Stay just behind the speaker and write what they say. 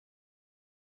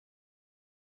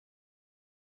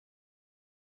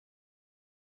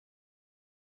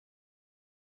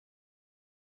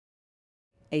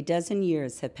A dozen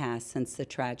years have passed since the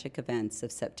tragic events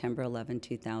of September 11,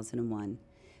 2001,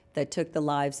 that took the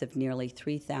lives of nearly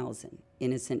 3,000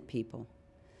 innocent people.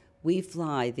 We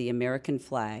fly the American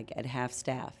flag at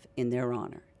half-staff in their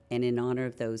honor and in honor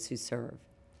of those who serve.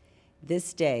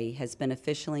 This day has been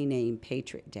officially named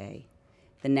Patriot Day,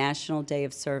 the National Day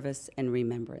of Service and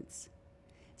Remembrance.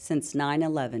 Since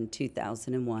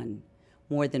 9/11/2001,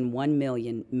 more than 1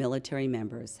 million military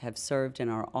members have served in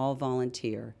our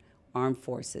all-volunteer armed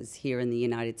forces here in the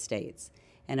United States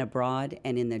and abroad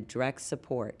and in the direct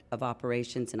support of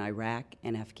operations in Iraq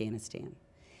and Afghanistan.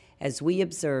 As we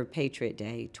observe Patriot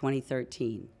Day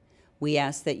 2013, we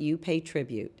ask that you pay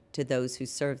tribute to those who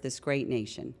serve this great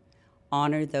nation,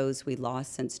 honor those we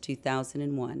lost since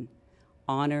 2001,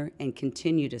 honor and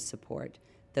continue to support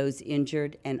those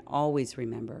injured, and always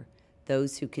remember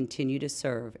those who continue to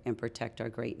serve and protect our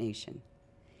great nation.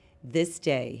 This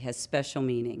day has special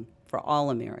meaning for all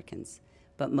Americans,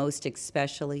 but most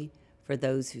especially for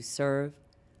those who serve,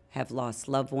 have lost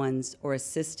loved ones, or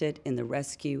assisted in the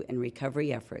rescue and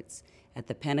recovery efforts at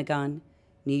the Pentagon,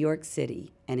 New York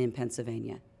City, and in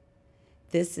Pennsylvania.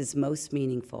 This is most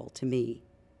meaningful to me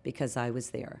because I was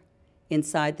there,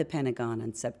 inside the Pentagon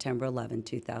on September 11,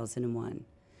 2001,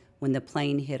 when the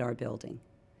plane hit our building.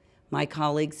 My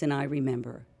colleagues and I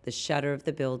remember the shudder of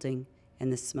the building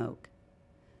and the smoke.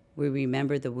 We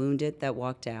remember the wounded that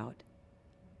walked out.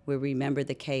 We remember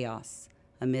the chaos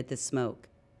amid the smoke.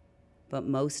 But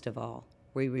most of all,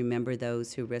 we remember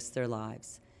those who risked their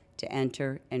lives to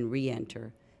enter and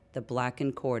re-enter the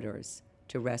blackened corridors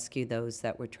to rescue those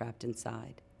that were trapped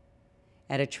inside.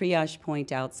 At a triage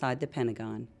point outside the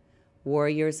Pentagon,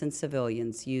 warriors and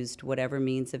civilians used whatever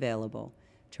means available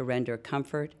to render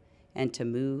comfort and to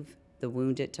move the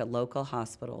wounded to local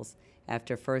hospitals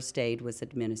after first aid was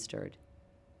administered.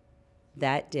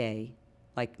 That day,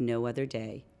 like no other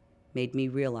day, made me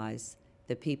realize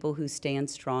the people who stand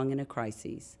strong in a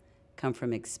crisis come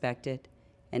from expected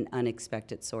and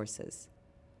unexpected sources.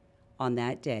 On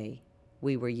that day,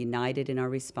 we were united in our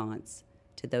response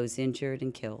to those injured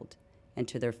and killed and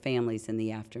to their families in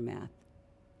the aftermath.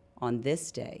 On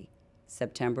this day,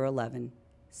 September 11,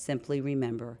 simply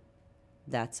remember,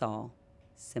 that's all,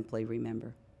 simply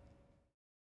remember.